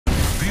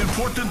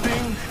important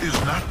thing is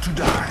not to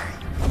die.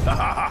 Ha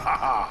ha ha ha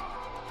ha!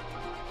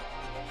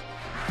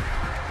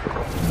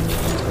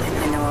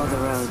 I know all the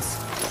roads.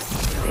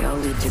 They all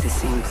lead to the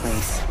same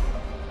place.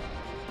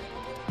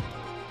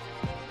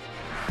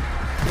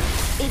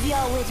 If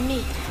you're with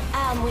me,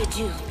 I'm with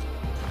you.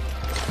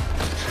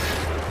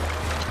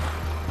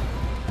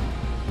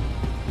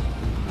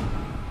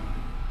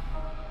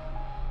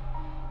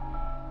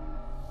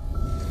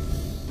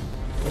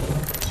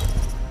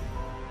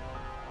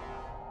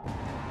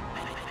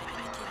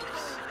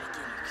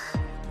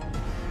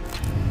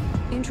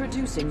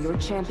 Introducing your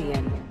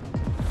champion.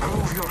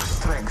 Prove your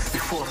strength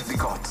before the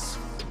gods.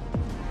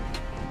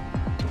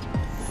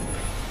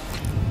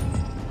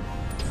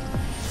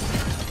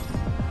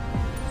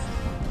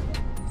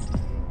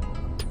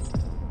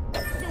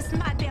 This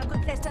might be a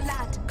good place to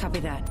land. Copy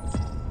that.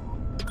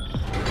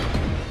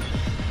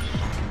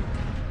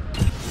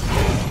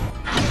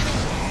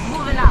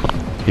 Moving up.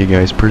 Hey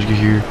guys, Persky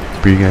here,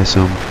 bring you guys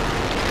some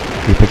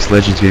Apex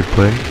Legends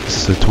gameplay.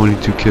 This is a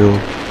 22 kill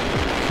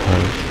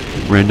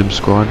random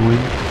squad win.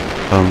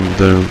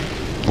 The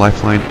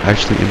lifeline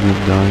actually ended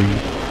up dying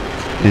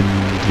in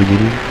the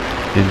beginning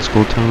in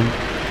Skull Town,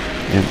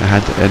 and I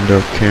had to end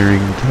up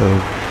carrying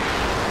the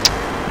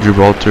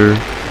Gibraltar.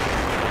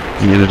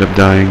 He ended up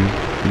dying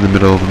in the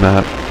middle of the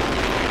map.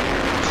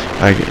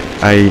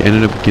 I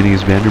ended up getting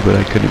his banner, but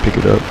I couldn't pick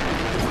it up.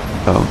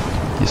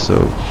 So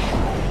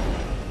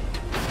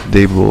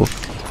they both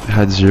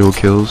had 0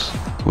 kills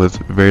with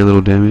very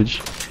little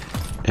damage,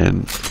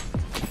 and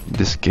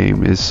this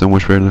game is so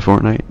much better than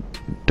Fortnite.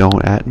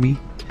 Don't at me,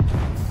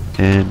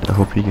 and I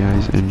hope you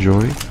guys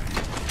enjoy,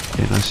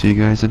 and I'll see you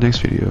guys in the next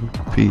video.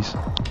 Peace.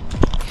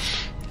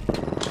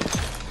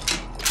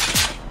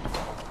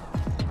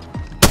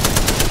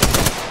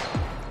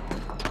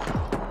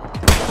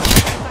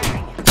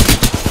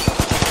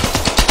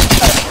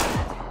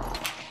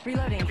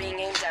 Reloading. Being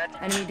aimed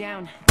at. Enemy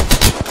down.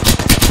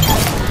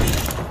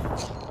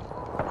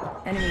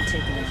 Enemy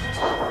taken out.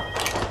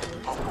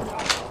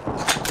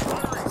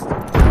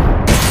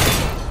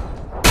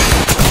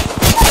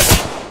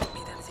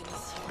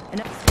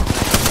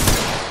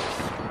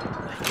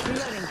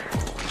 Reloading.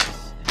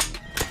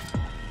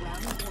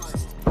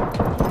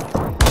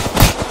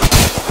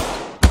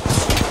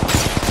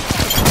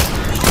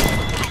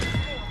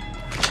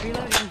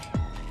 Reloading.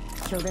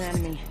 Killed an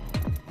enemy.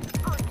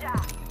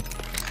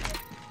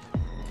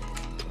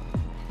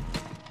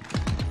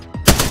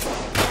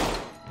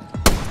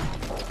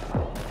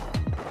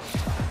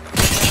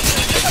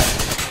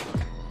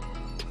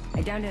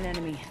 I downed an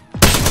enemy.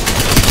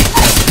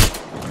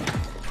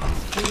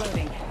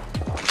 Reloading.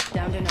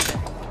 Downed another.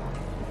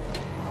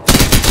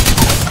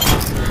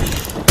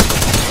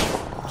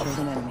 Killed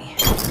an enemy.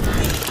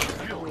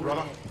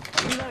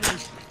 Reloading.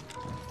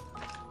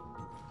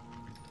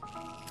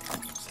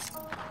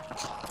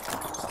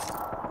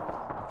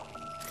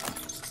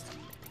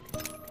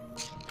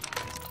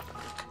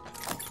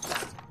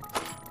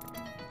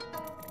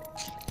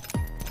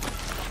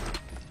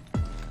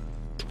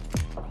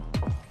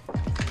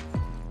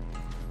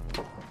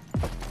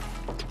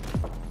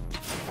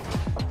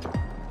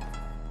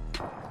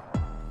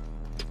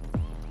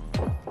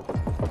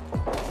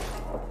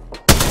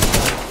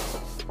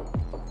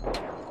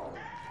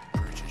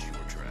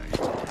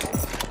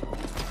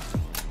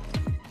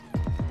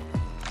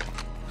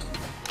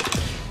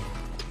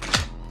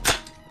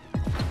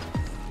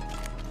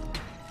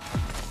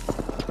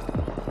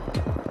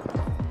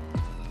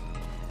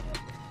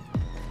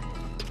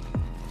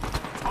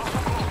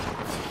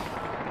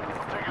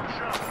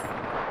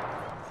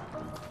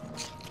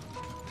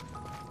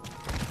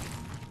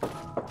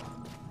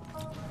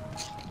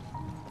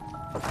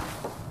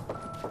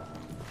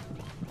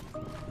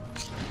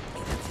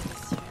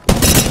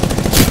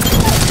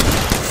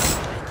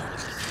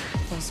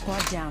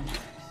 Squad down.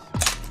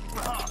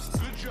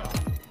 Good job.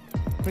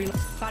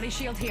 Body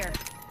shield here.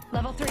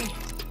 Level 3.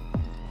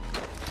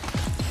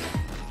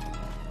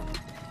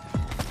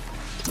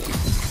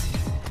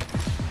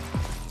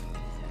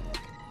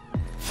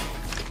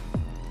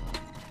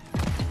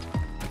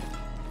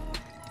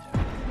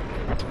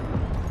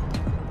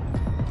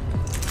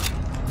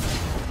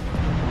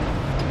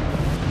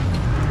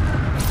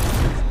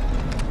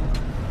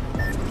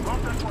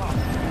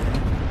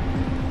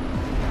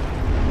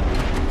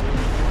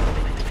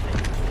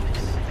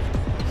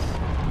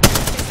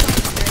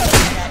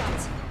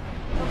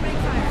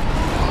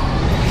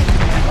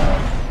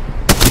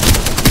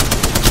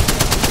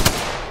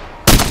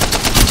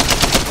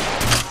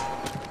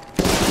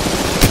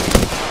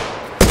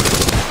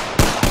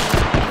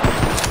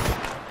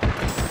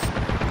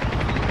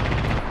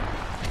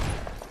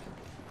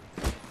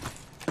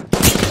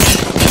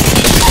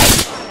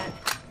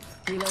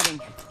 Reloading.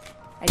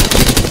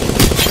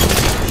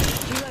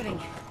 Reloading.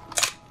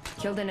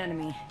 Killed an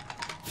enemy.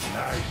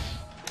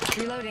 Nice.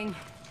 Reloading.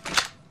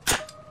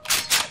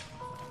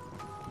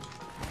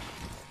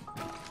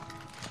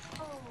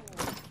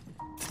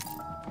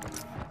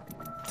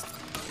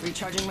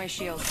 Recharging my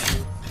shield.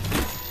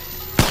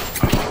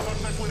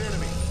 Contact with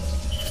enemy.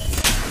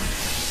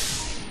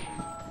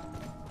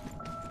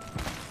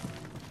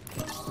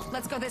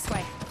 Let's go this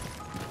way.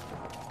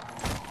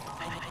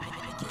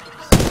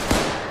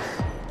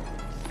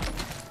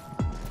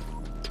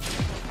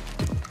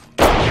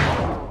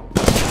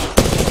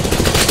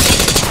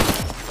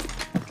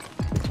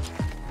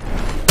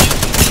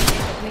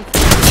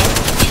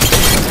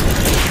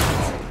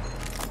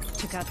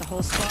 Took out the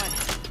whole squad.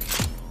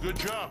 Good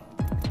job.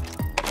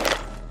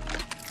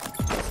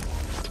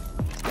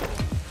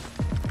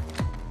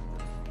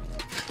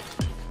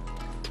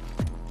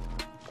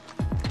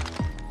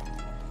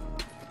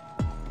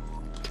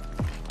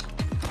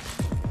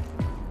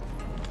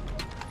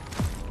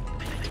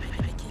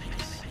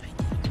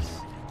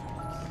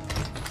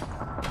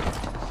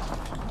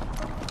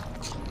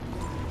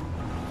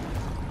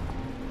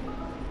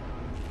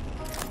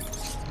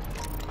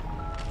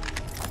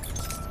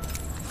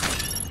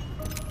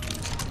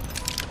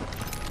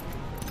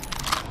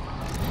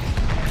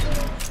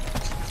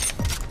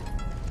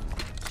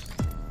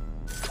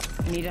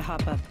 I need a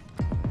hop up.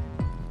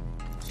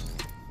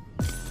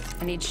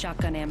 I need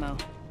shotgun ammo.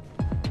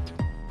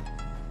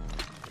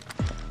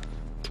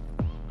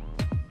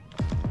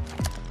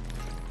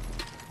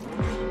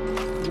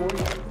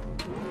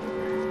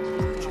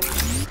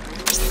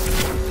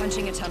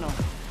 Punching a tunnel.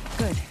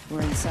 Good,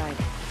 we're inside.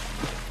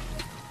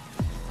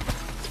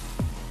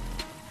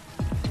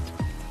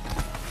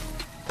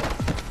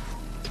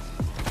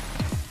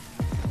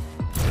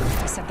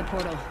 I set the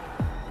portal.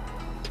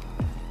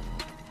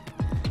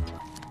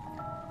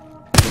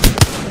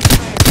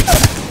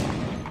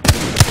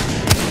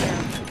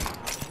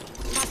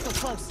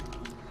 Close.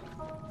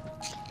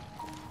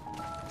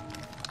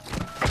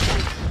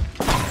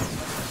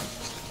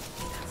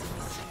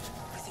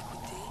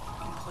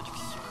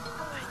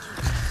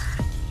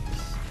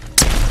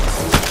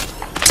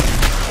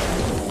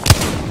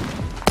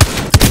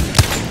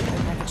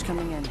 Package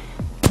coming in.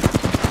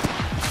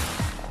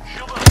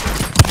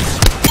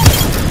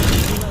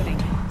 Reloading.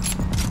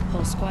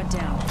 Whole squad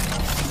down.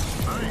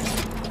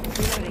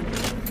 Reloading.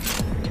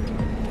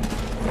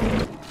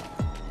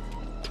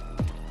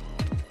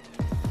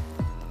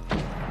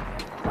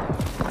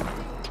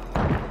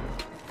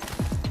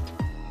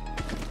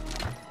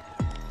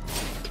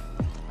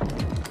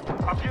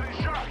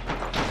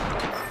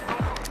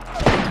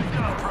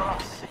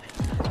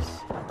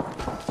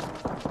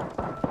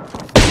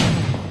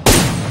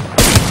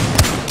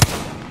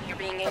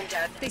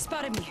 They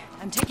spotted me.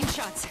 I'm taking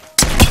shots.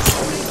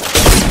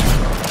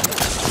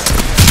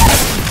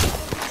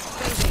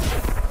 Phasing.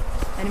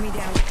 Enemy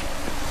down.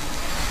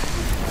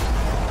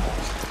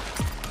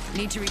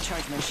 Need to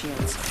recharge my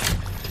shields.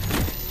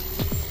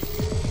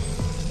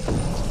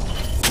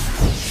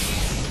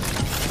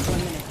 One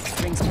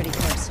minute. Ring's pretty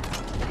close.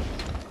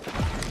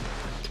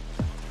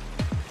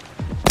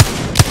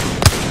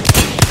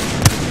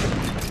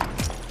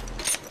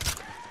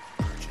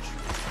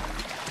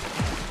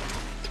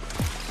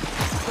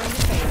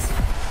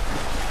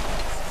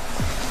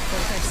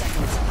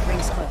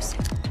 Close.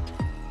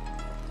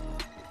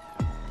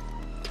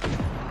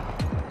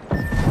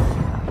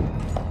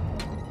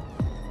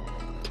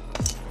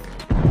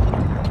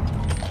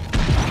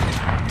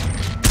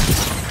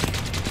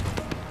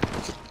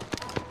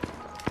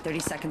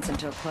 Seconds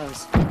until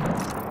close.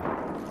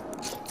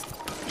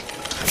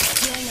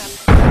 Healing up.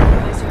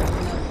 Eyes are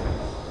open up.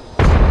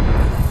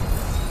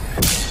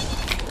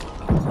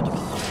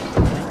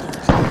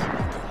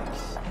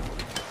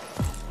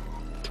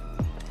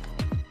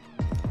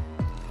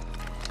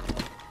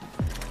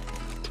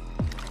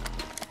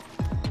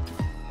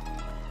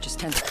 Just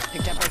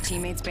picked up our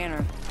teammate's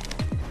banner.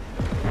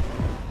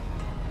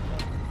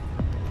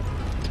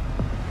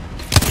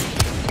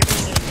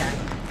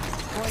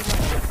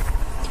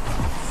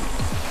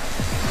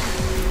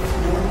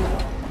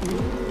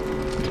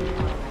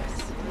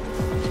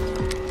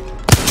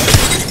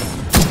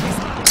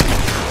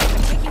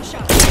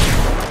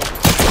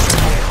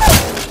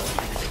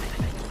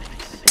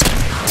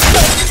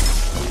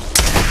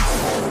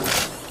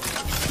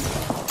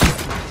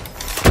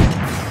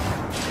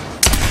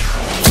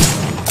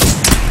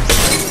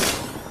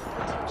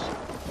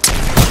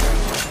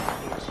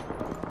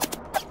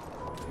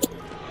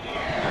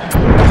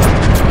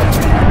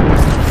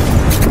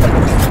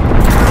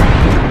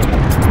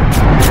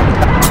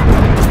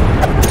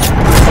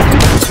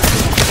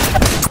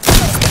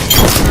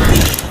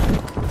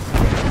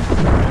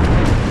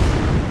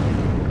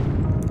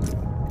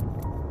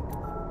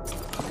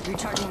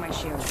 Recharging my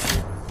shield.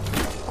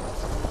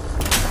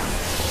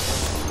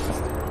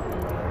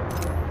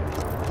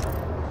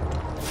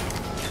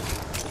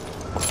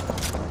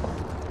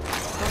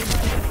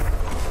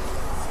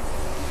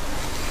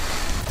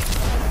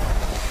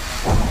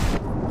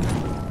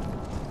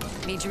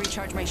 Need to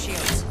recharge my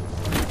shields.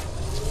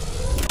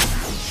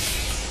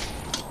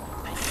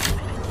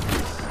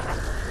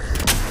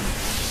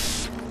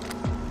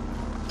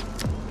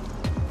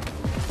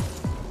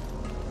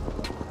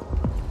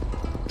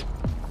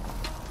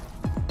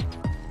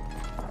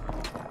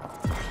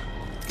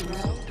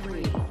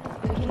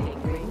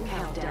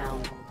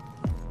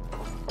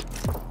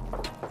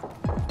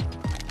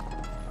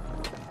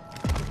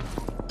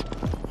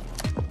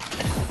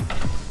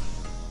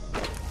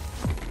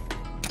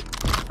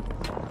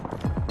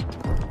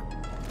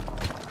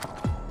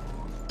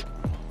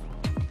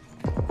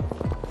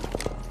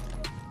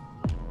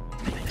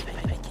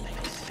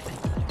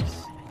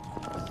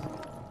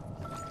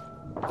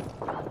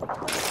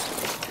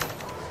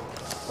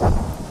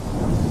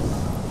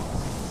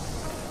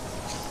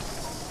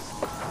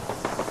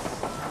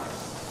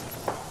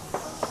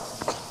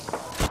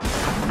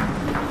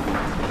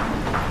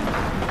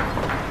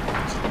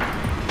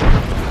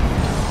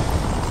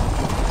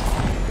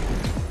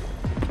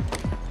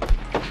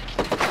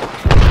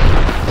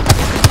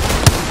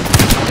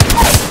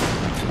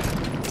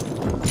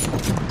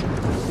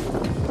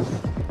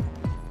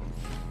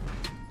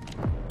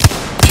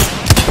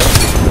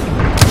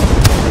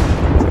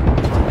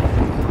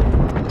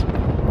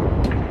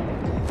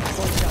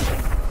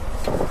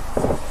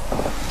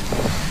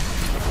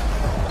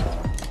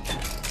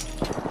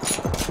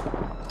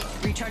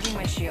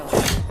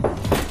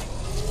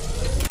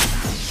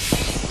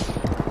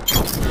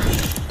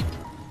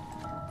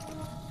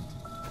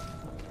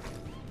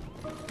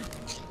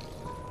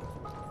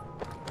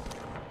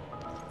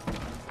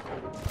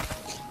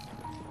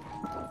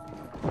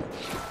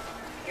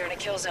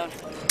 zone.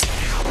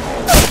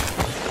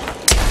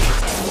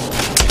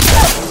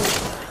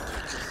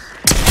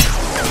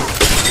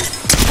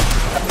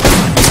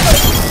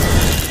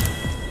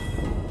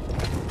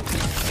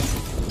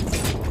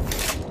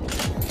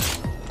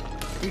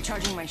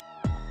 Recharging my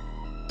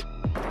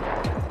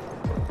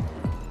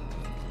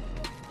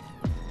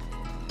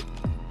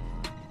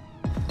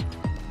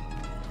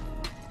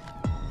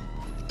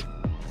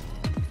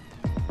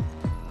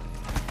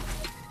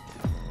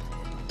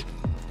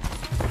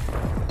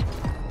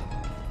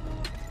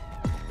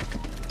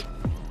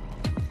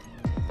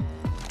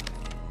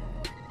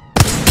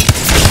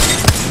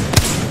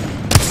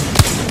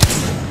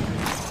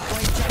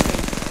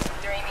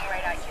They're aiming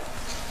right at you.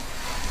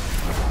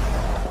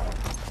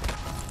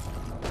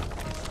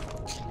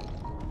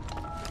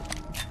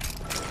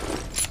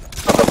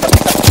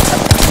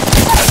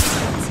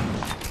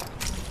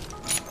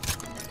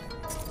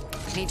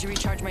 Need to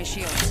recharge my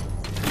shields.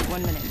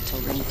 1 minute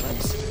until ring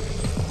close.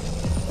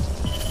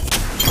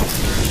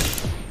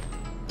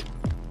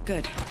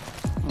 Good.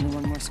 Only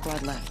one more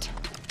squad left.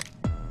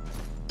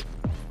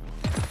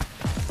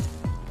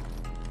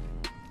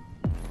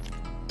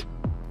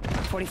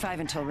 .45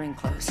 until ring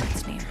close.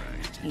 It's near.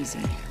 Easy.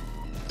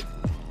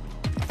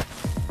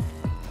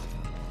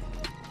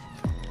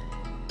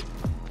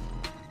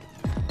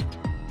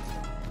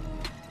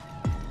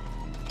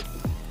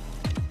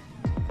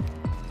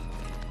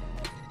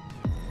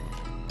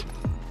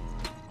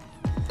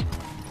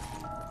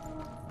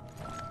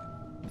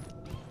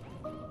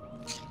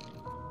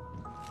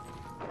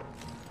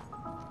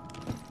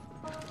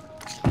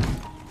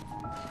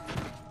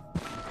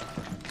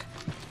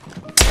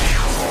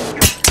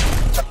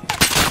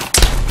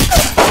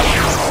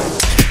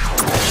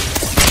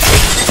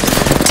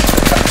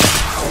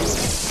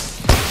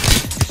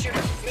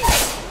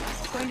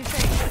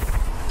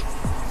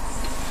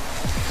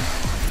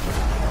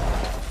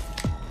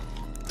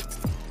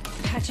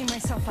 Patching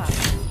myself up.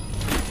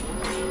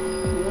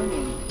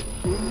 Warning.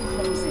 Ring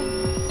closing.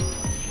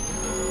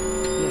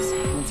 Yes,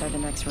 I'm inside the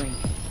next ring.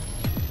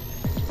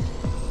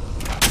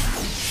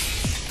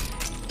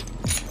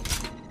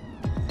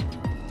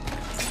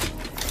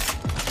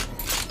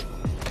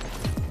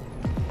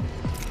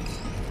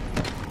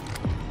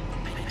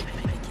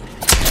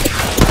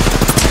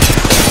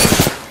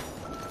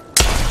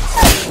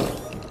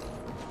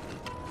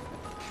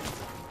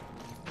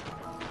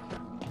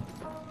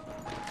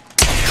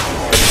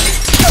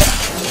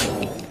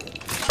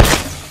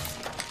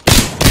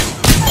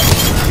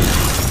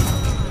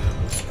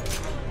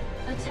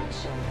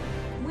 Attention.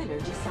 Winner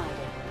decided.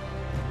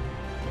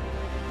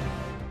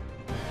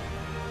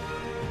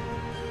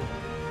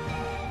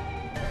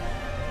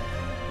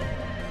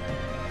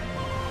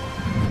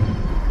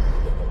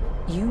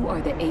 You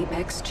are the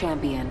Apex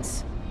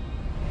Champions.